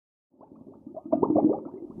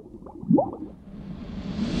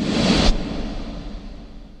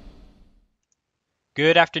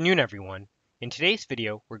Good afternoon, everyone. In today's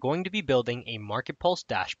video, we're going to be building a market pulse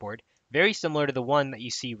dashboard very similar to the one that you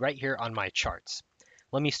see right here on my charts.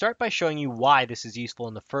 Let me start by showing you why this is useful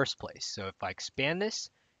in the first place. So if I expand this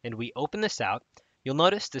and we open this out, you'll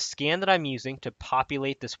notice the scan that I'm using to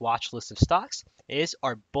populate this watch list of stocks is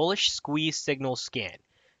our bullish squeeze signal scan.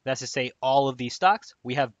 That's to say all of these stocks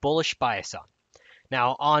we have bullish bias on.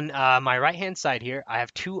 Now on my right hand side here, I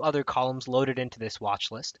have two other columns loaded into this watch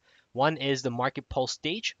list. One is the market pulse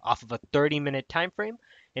stage off of a 30-minute time frame,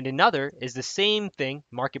 and another is the same thing,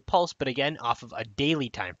 market pulse, but again off of a daily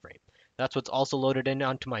time frame. That's what's also loaded in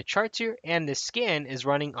onto my charts here, and this scan is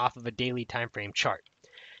running off of a daily time frame chart.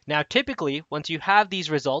 Now, typically, once you have these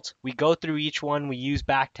results, we go through each one, we use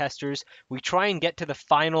back testers, we try and get to the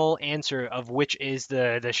final answer of which is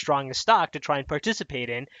the strongest stock to try and participate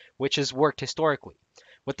in, which has worked historically.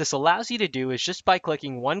 What this allows you to do is just by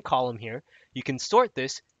clicking one column here, you can sort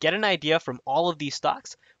this, get an idea from all of these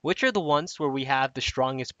stocks, which are the ones where we have the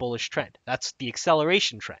strongest bullish trend. That's the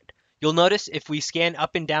acceleration trend. You'll notice if we scan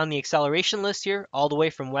up and down the acceleration list here, all the way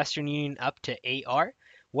from Western Union up to AR,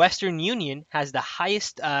 Western Union has the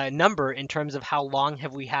highest number in terms of how long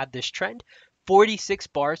have we had this trend, 46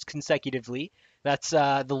 bars consecutively. That's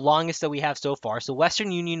the longest that we have so far. So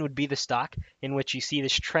Western Union would be the stock in which you see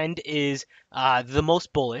this trend is the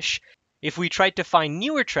most bullish. If we tried to find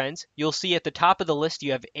newer trends, you'll see at the top of the list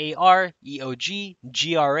you have AR, EOG,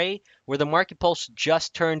 GRA, where the market pulse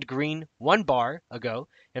just turned green 1 bar ago,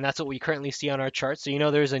 and that's what we currently see on our chart. So you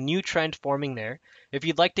know there's a new trend forming there. If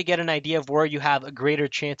you'd like to get an idea of where you have a greater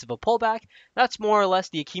chance of a pullback, that's more or less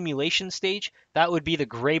the accumulation stage. That would be the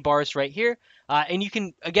gray bars right here. And you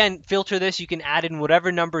can, again, filter this. You can add in whatever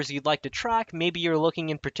numbers you'd like to track. Maybe you're looking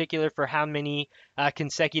in particular for how many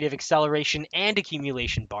consecutive acceleration and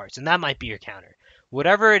accumulation bars, and that might be your counter.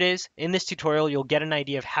 Whatever it is, in this tutorial, you'll get an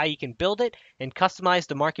idea of how you can build it and customize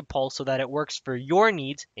the market pulse so that it works for your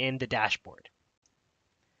needs in the dashboard.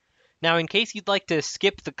 Now, in case you'd like to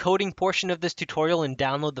skip the coding portion of this tutorial and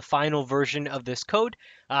download the final version of this code,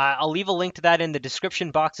 I'll leave a link to that in the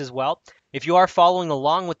description box as well. If you are following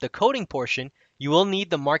along with the coding portion, you will need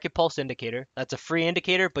the market pulse indicator. That's a free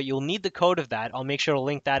indicator, but you'll need the code of that. I'll make sure to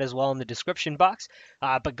link that as well in the description box.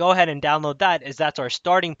 But go ahead and download that, as that's our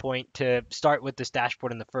starting point to start with this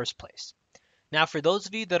dashboard in the first place. Now, for those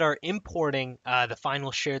of you that are importing the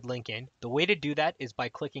final shared link in, the way to do that is by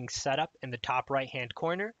clicking Setup in the top right-hand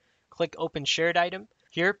corner. Click Open Shared Item.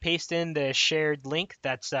 Here, paste in the shared link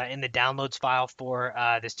that's in the downloads file for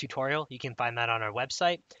this tutorial. You can find that on our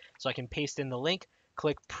website. So I can paste in the link,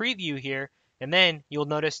 click Preview here, and then you'll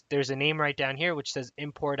notice there's a name right down here which says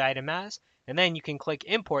Import Item As, and then you can click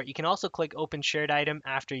Import. You can also click Open Shared Item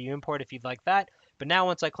after you import if you'd like that. But now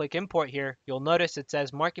once I click Import here, you'll notice it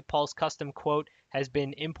says Market Pulse Custom Quote has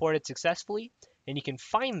been imported successfully, and you can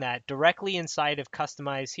find that directly inside of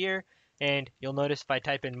Customize here. And you'll notice if I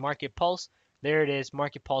type in Market Pulse, there it is,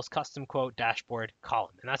 Market Pulse Custom Quote Dashboard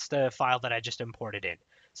column. And that's the file that I just imported in.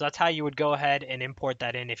 So that's how you would go ahead and import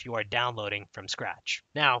that in if you are downloading from scratch.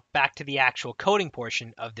 Now, back to the actual coding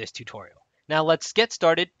portion of this tutorial. Now let's get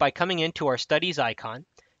started by coming into our studies icon.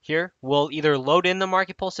 Here, we'll either load in the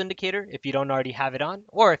Market Pulse indicator if you don't already have it on,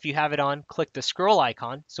 or if you have it on, click the scroll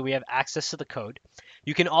icon so we have access to the code.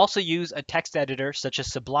 You can also use a text editor such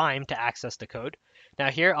as Sublime to access the code. Now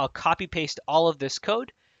here, I'll copy paste all of this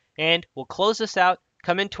code, and we'll close this out,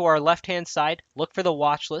 come into our left-hand side, look for the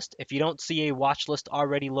watch list. If you don't see a watch list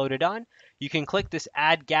already loaded on, you can click this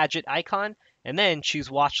Add Gadget icon, and then choose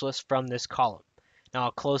Watch List from this column. Now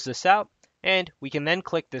I'll close this out, and we can then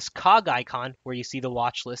click this cog icon where you see the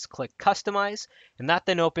watch list, click Customize, and that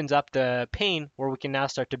then opens up the pane where we can now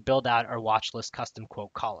start to build out our watch list custom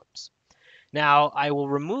quote columns. Now, I will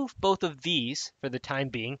remove both of these for the time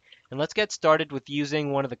being, and let's get started with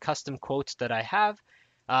using one of the custom quotes that I have.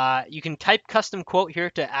 You can type custom quote here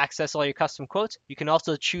to access all your custom quotes. You can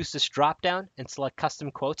also choose this drop down and select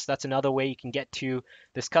custom quotes. That's another way you can get to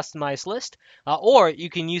this customized list. Or you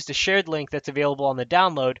can use the shared link that's available on the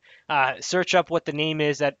download. Search up what the name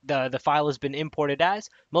is that the file has been imported as.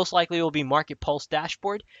 Most likely it will be Market Pulse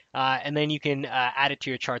Dashboard, and then you can add it to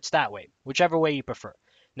your charts that way, whichever way you prefer.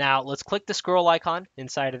 Now let's click the scroll icon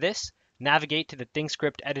inside of this, navigate to the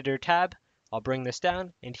ThinkScript Editor tab. I'll bring this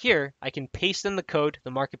down, and here I can paste in the code,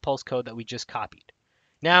 the Market Pulse code that we just copied.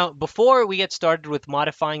 Now, before we get started with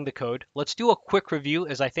modifying the code, let's do a quick review,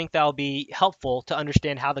 as I think that'll be helpful to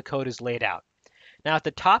understand how the code is laid out. Now at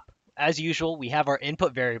the top, as usual, we have our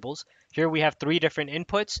input variables. Here we have 3 different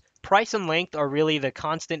inputs. Price and length are really the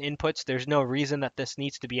constant inputs. There's no reason that this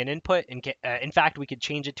needs to be an input. In fact, we could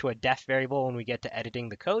change it to a def variable when we get to editing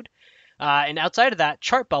the code. And outside of that,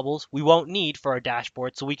 chart bubbles we won't need for our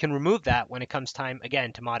dashboard, so we can remove that when it comes time,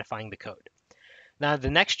 again, to modifying the code. Now,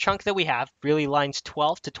 the next chunk that we have, really lines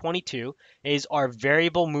 12 to 22, is our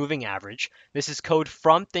variable moving average. This is code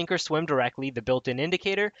from ThinkOrSwim directly, the built-in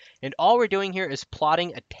indicator, and all we're doing here is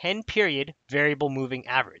plotting a 10-period variable moving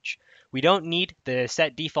average. We don't need the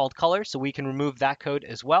set default color, so we can remove that code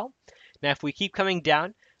as well. Now, if we keep coming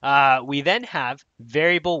down, we then have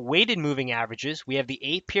variable weighted moving averages. We have the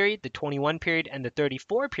 8 period, the 21 period, and the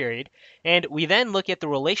 34 period. And we then look at the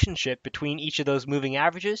relationship between each of those moving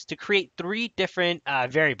averages to create three different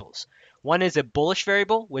variables. One is a bullish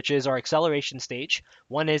variable, which is our acceleration stage.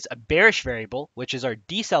 One is a bearish variable, which is our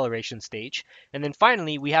deceleration stage. And then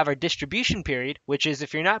finally, we have our distribution period, which is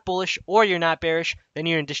if you're not bullish or you're not bearish, then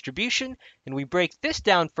you're in distribution. And we break this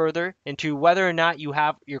down further into whether or not you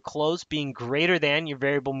have your close being greater than your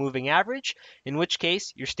variable moving average, in which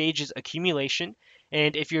case your stage is accumulation.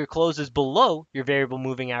 And if your close is below your variable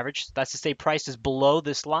moving average, that's to say price is below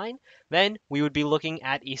this line, then we would be looking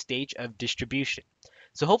at a stage of distribution.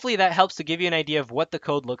 So hopefully that helps to give you an idea of what the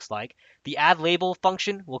code looks like. The add label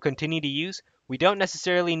function we'll continue to use. We don't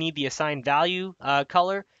necessarily need the assign value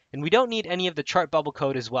color, and we don't need any of the chart bubble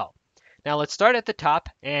code as well. Now let's start at the top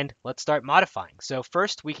and let's start modifying. So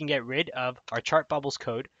first we can get rid of our chart bubbles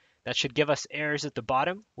code. That should give us errors at the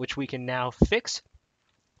bottom, which we can now fix.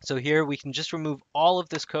 So here we can just remove all of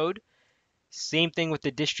this code. Same thing with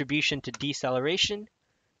the distribution to deceleration.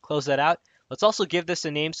 Close that out. Let's also give this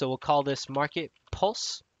a name, so we'll call this market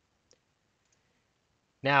pulse.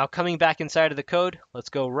 Now coming back inside of the code, let's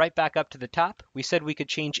go right back up to the top. We said we could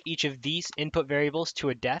change each of these input variables to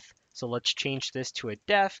a def. So let's change this to a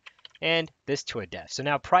def and this to a def. So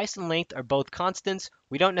now price and length are both constants.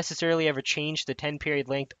 We don't necessarily ever change the 10-period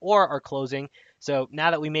length or our closing. So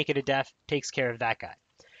now that we make it a def, takes care of that guy.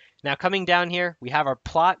 Now coming down here, we have our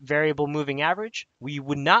plot variable moving average. We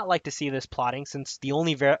would not like to see this plotting since the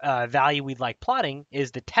only value we'd like plotting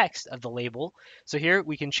is the text of the label. So here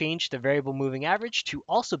we can change the variable moving average to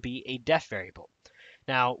also be a def variable.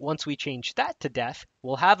 Now, once we change that to def,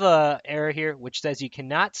 we'll have an error here which says you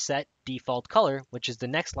cannot set default color, which is the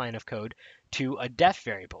next line of code, to a def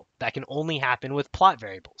variable. That can only happen with plot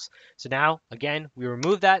variables. So now, again, we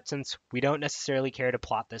remove that since we don't necessarily care to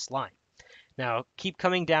plot this line. Now, keep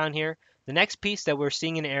coming down here. The next piece that we're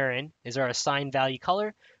seeing an error in is our assigned value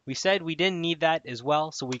color. We said we didn't need that as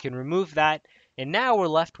well, so we can remove that. And now we're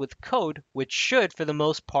left with code, which should, for the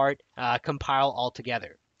most part, compile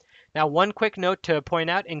altogether. Now, one quick note to point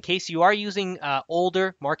out, in case you are using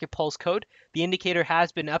older Market Pulse code, the indicator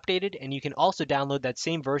has been updated, and you can also download that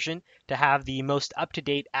same version to have the most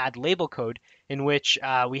up-to-date add label code, in which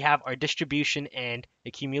we have our distribution and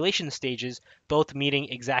accumulation stages both meeting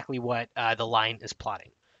exactly what the line is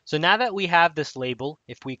plotting. So now that we have this label,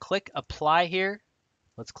 if we click Apply here,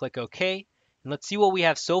 let's click OK, and let's see what we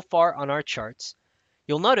have so far on our charts.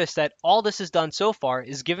 You'll notice that all this has done so far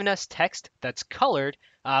is given us text that's colored.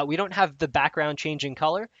 We don't have the background changing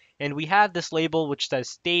color, and we have this label which says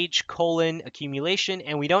stage, accumulation,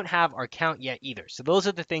 and we don't have our count yet either. So those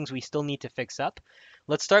are the things we still need to fix up.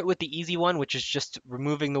 Let's start with the easy one, which is just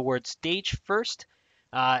removing the word stage first.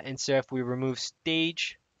 And so if we remove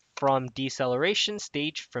stage from deceleration,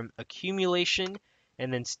 stage from accumulation,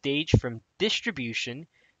 and then stage from distribution,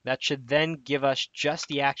 that should then give us just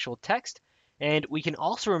the actual text. And we can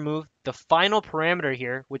also remove the final parameter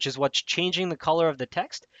here, which is what's changing the color of the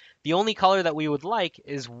text. The only color that we would like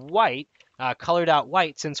is white, colored out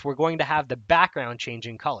white, since we're going to have the background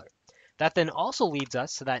changing color. That then also leads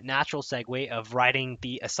us to that natural segue of writing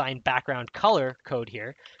the assign background color code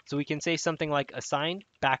here. So we can say something like assign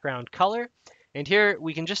background color. And here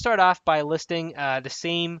we can just start off by listing the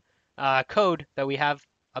same code that we have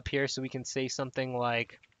up here. So we can say something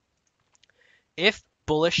like if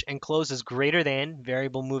bullish and close is greater than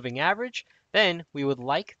variable moving average, then we would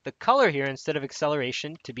like the color here instead of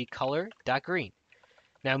acceleration to be color.green.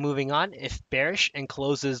 Now moving on, if bearish and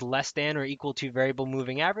close is less than or equal to variable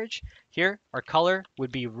moving average, here our color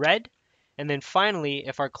would be red. And then finally,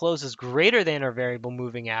 if our close is greater than our variable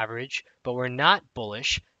moving average, but we're not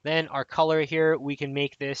bullish, then our color here, we can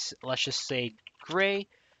make this, let's just say gray,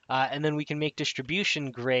 and then we can make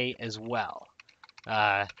distribution gray as well.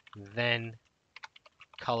 Then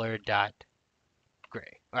color dot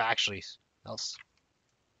gray, or actually else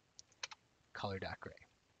color dot gray.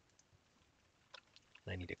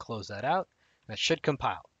 I need to close that out. That should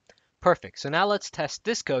compile. Perfect. So now let's test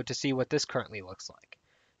this code to see what this currently looks like.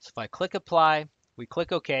 So if I click apply, we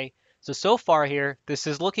click OK. So far here, this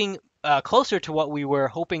is looking closer to what we were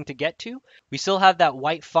hoping to get to. We still have that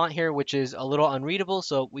white font here, which is a little unreadable.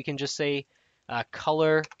 So we can just say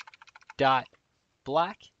color dot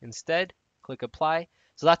black instead. Click apply.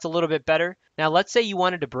 So that's a little bit better. Now let's say you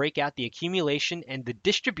wanted to break out the accumulation and the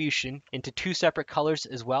distribution into two separate colors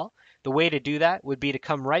as well. The way to do that would be to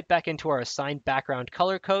come right back into our assigned background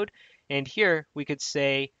color code. And here we could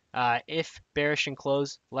say if bearish and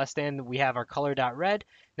close less than, we have our color.red.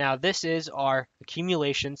 Now this is our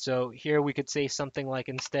accumulation. So here we could say something like,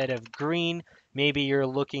 instead of green, maybe you're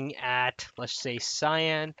looking at, let's say,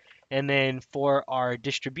 cyan. And then for our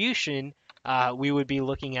distribution, we would be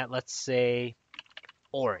looking at, let's say,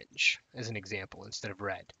 orange as an example instead of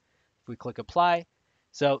red. If we click apply,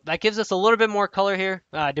 so that gives us a little bit more color here,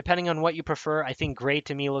 depending on what you prefer. I think gray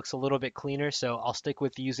to me looks a little bit cleaner, so I'll stick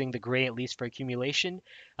with using the gray at least for accumulation,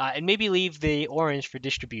 and maybe leave the orange for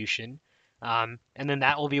distribution. And then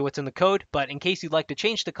that will be what's in the code, but in case you'd like to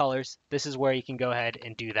change the colors, this is where you can go ahead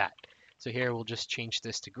and do that. So here we'll just change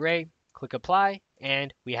this to gray, click apply,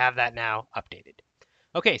 and we have that now updated.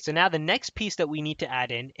 Okay, so now the next piece that we need to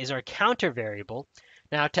add in is our counter variable.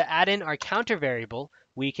 Now to add in our counter variable,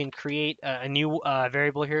 we can create a new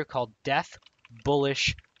variable here called def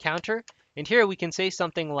bullish counter. And here we can say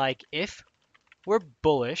something like, if we're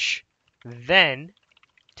bullish, then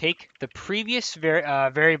take the previous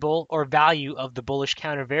variable or value of the bullish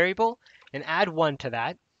counter variable and add 1 to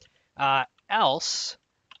that. Else,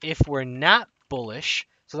 if we're not bullish,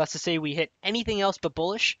 so that's to say we hit anything else but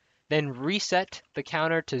bullish, then reset the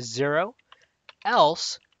counter to 0.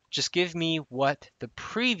 Else, just give me what the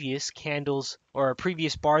previous candles or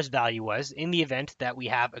previous bar's value was in the event that we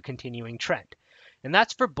have a continuing trend. And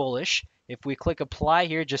that's for bullish. If we click apply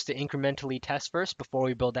here just to incrementally test first before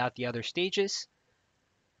we build out the other stages,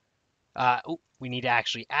 we need to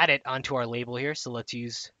actually add it onto our label here. So let's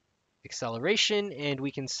use acceleration and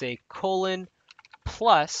we can say colon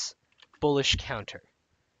plus bullish counter.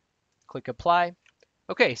 Click apply.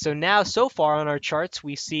 Okay, so now so far on our charts,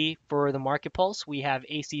 we see for the market pulse, we have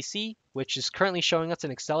ACC, which is currently showing us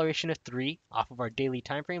an acceleration of 3 off of our daily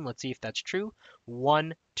time frame. Let's see if that's true.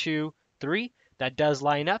 1, 2, 3. That does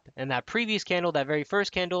line up. And that previous candle, that very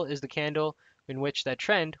first candle, is the candle in which that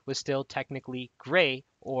trend was still technically gray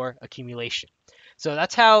or accumulation. So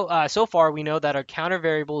that's how, so far, we know that our counter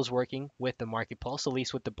variable is working with the market pulse, at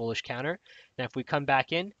least with the bullish counter. Now, if we come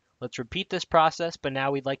back in, let's repeat this process, but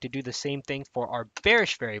now we'd like to do the same thing for our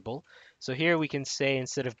bearish variable. So here we can say,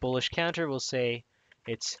 instead of bullish counter, we'll say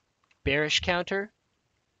it's bearish counter.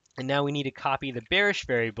 And now we need to copy the bearish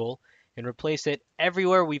variable and replace it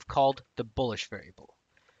everywhere we've called the bullish variable.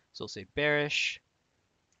 So we'll say bearish,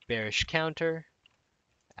 bearish counter,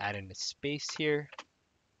 add in a space here.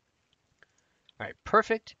 All right,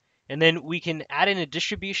 perfect. And then we can add in a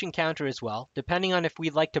distribution counter as well. Depending on if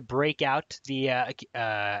we'd like to break out the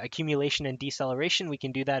accumulation and deceleration, we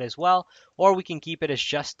can do that as well. Or we can keep it as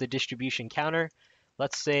just the distribution counter.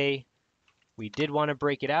 Let's say we did want to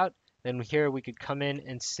break it out. Then here we could come in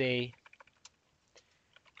and say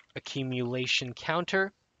accumulation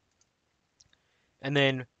counter. And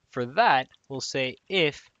then for that, we'll say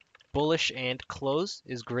if bullish and close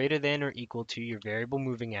is greater than or equal to your variable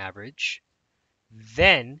moving average,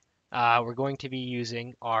 then we're going to be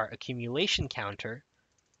using our accumulation counter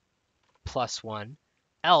plus 1.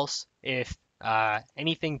 Else, if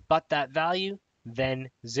anything but that value, then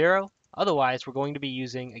 0. Otherwise, we're going to be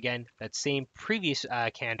using, again, that same previous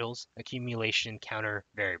candle's accumulation counter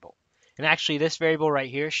variable. And actually, this variable right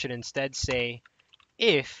here should instead say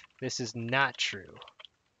if this is not true.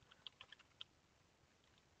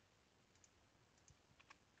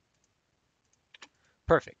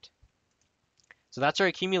 Perfect. So that's our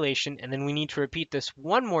accumulation, and then we need to repeat this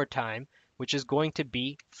one more time, which is going to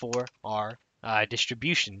be for our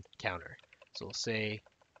distribution counter. So we'll say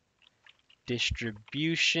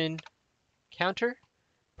distribution counter.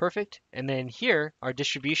 Perfect. And then here, our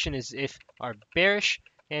distribution is if our bearish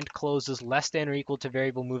and close is less than or equal to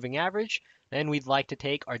variable moving average, then we'd like to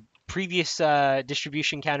take our previous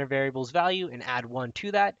distribution counter variable's value and add 1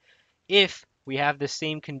 to that. If we have the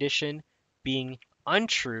same condition being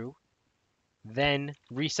untrue, then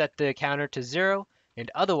reset the counter to 0,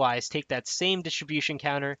 and otherwise take that same distribution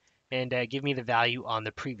counter and give me the value on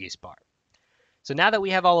the previous bar. So now that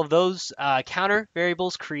we have all of those counter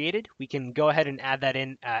variables created, we can go ahead and add that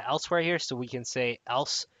in elsewhere here. So we can say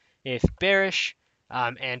else if bearish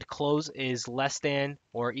and close is less than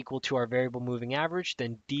or equal to our variable moving average,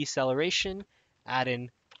 then deceleration, add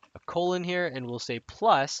in a colon here, and we'll say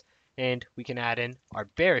plus, and we can add in our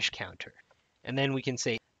bearish counter. And then we can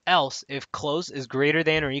say else if close is greater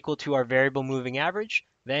than or equal to our variable moving average,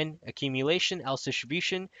 then accumulation, else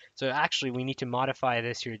distribution. So actually we need to modify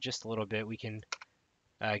this here just a little bit. We can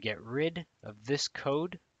get rid of this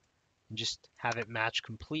code and just have it match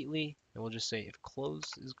completely. And we'll just say if close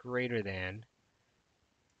is greater than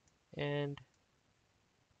and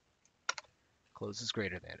close is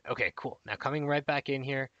greater than. Okay, cool. Now coming right back in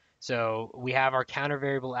here. So we have our counter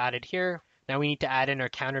variable added here. Now we need to add in our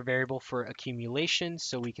counter variable for accumulation.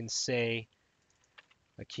 So we can say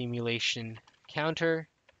accumulation counter,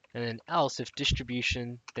 and then else if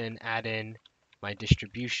distribution, then add in my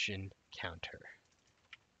distribution counter.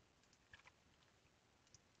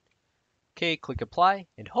 Okay, click apply,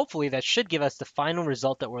 and hopefully that should give us the final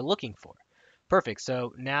result that we're looking for. Perfect,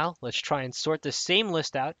 so now let's try and sort the same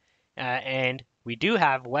list out, and we do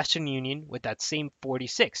have Western Union with that same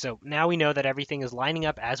 46. So now we know that everything is lining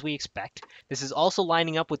up as we expect. This is also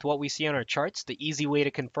lining up with what we see on our charts. The easy way to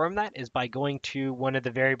confirm that is by going to one of the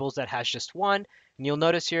variables that has just one, and you'll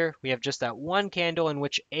notice here we have just that one candle in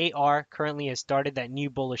which AR currently has started that new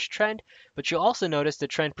bullish trend, but you'll also notice the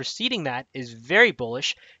trend preceding that is very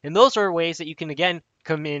bullish, and those are ways that you can again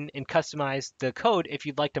come in and customize the code if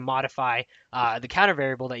you'd like to modify the counter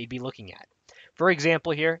variable that you'd be looking at. For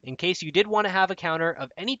example here, in case you did want to have a counter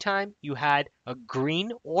of any time you had a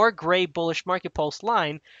green or gray bullish market pulse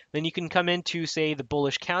line, then you can come into, say, the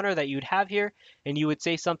bullish counter that you would have here, and you would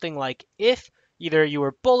say something like if either you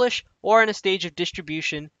were bullish or in a stage of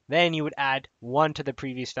distribution, then you would add 1 to the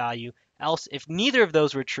previous value. Else, if neither of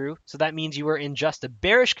those were true, so that means you were in just a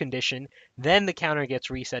bearish condition, then the counter gets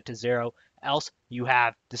reset to 0. Else, you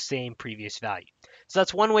have the same previous value. So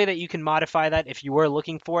that's one way that you can modify that if you were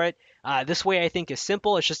looking for it. This way I think is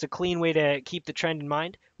simple. It's just a clean way to keep the trend in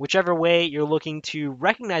mind. Whichever way you're looking to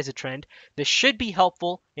recognize a trend, this should be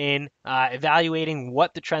helpful in evaluating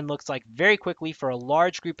what the trend looks like very quickly for a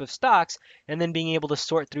large group of stocks, and then being able to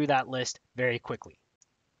sort through that list very quickly.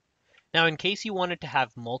 Now, in case you wanted to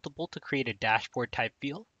have multiple to create a dashboard type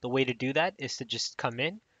view, the way to do that is to just come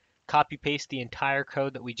in, copy paste the entire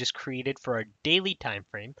code that we just created for our daily time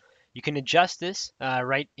frame. You can adjust this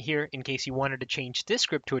right here in case you wanted to change this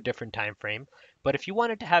script to a different time frame. But if you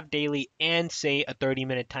wanted to have daily and say a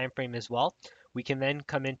 30-minute time frame as well, we can then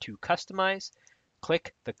come into customize,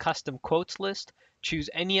 click the custom quotes list, choose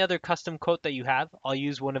any other custom quote that you have. I'll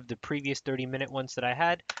use one of the previous 30-minute ones that I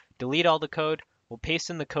had, delete all the code. We'll paste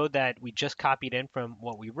in the code that we just copied in from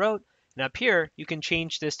what we wrote. And up here, you can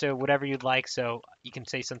change this to whatever you'd like. So you can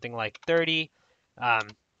say something like 30,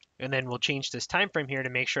 and then we'll change this time frame here to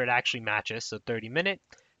make sure it actually matches. So 30-minute,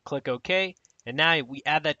 click OK. And now we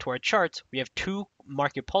add that to our charts. We have 2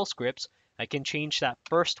 market pulse scripts. I can change that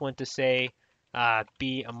first one to say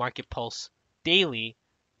be a market pulse daily,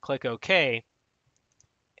 click OK.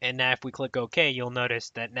 And now if we click OK, you'll notice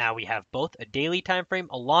that now we have both a daily time frame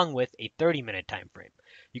along with a 30-minute time frame.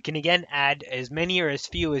 You can again add as many or as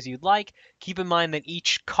few as you'd like. Keep in mind that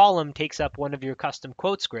each column takes up one of your custom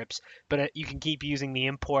quote scripts, but you can keep using the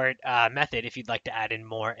import method if you'd like to add in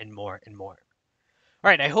more and more and more. All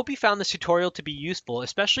right, I hope you found this tutorial to be useful,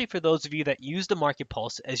 especially for those of you that use the market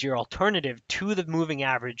pulse as your alternative to the moving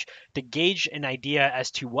average to gauge an idea as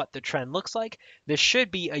to what the trend looks like. This should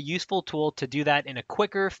be a useful tool to do that in a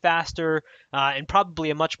quicker, faster, and probably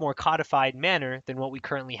a much more codified manner than what we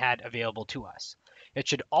currently had available to us. It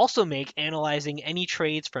should also make analyzing any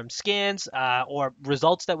trades from scans or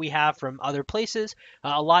results that we have from other places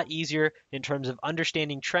a lot easier in terms of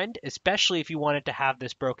understanding trend, especially if you wanted to have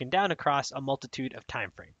this broken down across a multitude of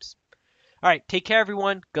time frames. All right, take care,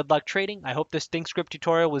 everyone. Good luck trading. I hope this ThinkScript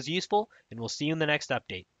tutorial was useful, and we'll see you in the next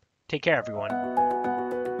update. Take care, everyone.